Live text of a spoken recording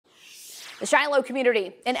The Shiloh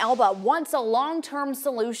community in Elba wants a long-term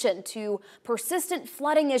solution to persistent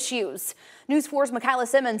flooding issues. News 4's Michaela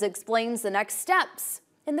Simmons explains the next steps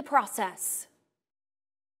in the process.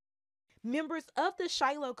 Members of the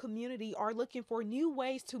Shiloh community are looking for new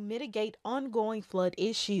ways to mitigate ongoing flood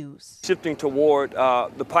issues. Shifting toward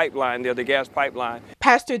the pipeline there, the gas pipeline.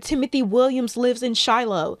 Pastor Timothy Williams lives in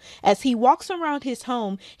Shiloh. As he walks around his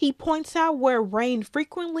home, he points out where rain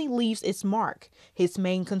frequently leaves its mark. His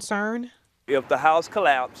main concern? If the house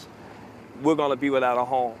collapses, we're going to be without a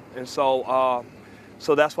home. And so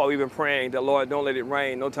that's why we've been praying that, Lord, don't let it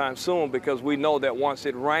rain no time soon, because we know that once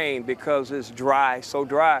it rains, because it's dry, so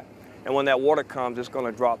dry, and when that water comes, it's going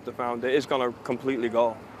to drop the foundation. It's going to completely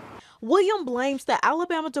go. William blames the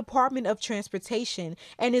Alabama Department of Transportation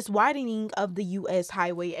and its widening of the U.S.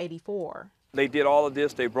 Highway 84. They did all of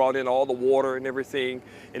this. They brought in all the water and everything,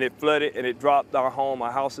 and it flooded and it dropped our home.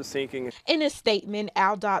 Our house is sinking. In a statement,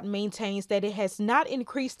 AlDOT maintains that it has not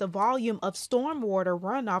increased the volume of stormwater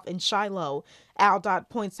runoff in Shiloh. AlDOT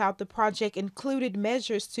points out the project included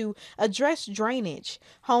measures to address drainage.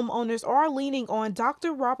 Homeowners are leaning on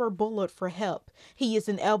Dr. Robert Bullard for help. He is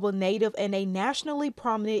an Elba native and a nationally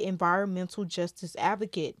prominent environmental justice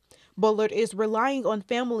advocate. Bullard is relying on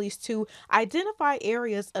families to identify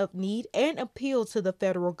areas of need and appeal to the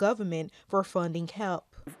federal government for funding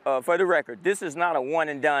help. For the record, this is not a one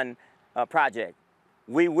and done project.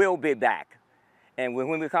 We will be back. And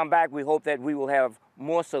when we come back, we hope that we will have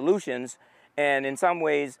more solutions and in some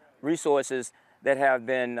ways resources that have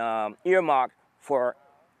been earmarked for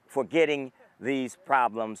getting these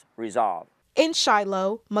problems resolved. In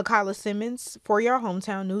Shiloh, Michaela Simmons for your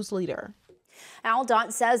Hometown News Leader.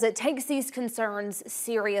 AlDOT says it takes these concerns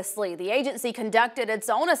seriously. The agency conducted its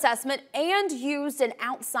own assessment and used an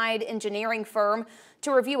outside engineering firm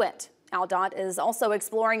to review it. AlDOT is also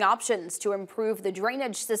exploring options to improve the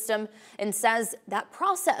drainage system and says that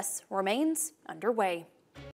process remains underway.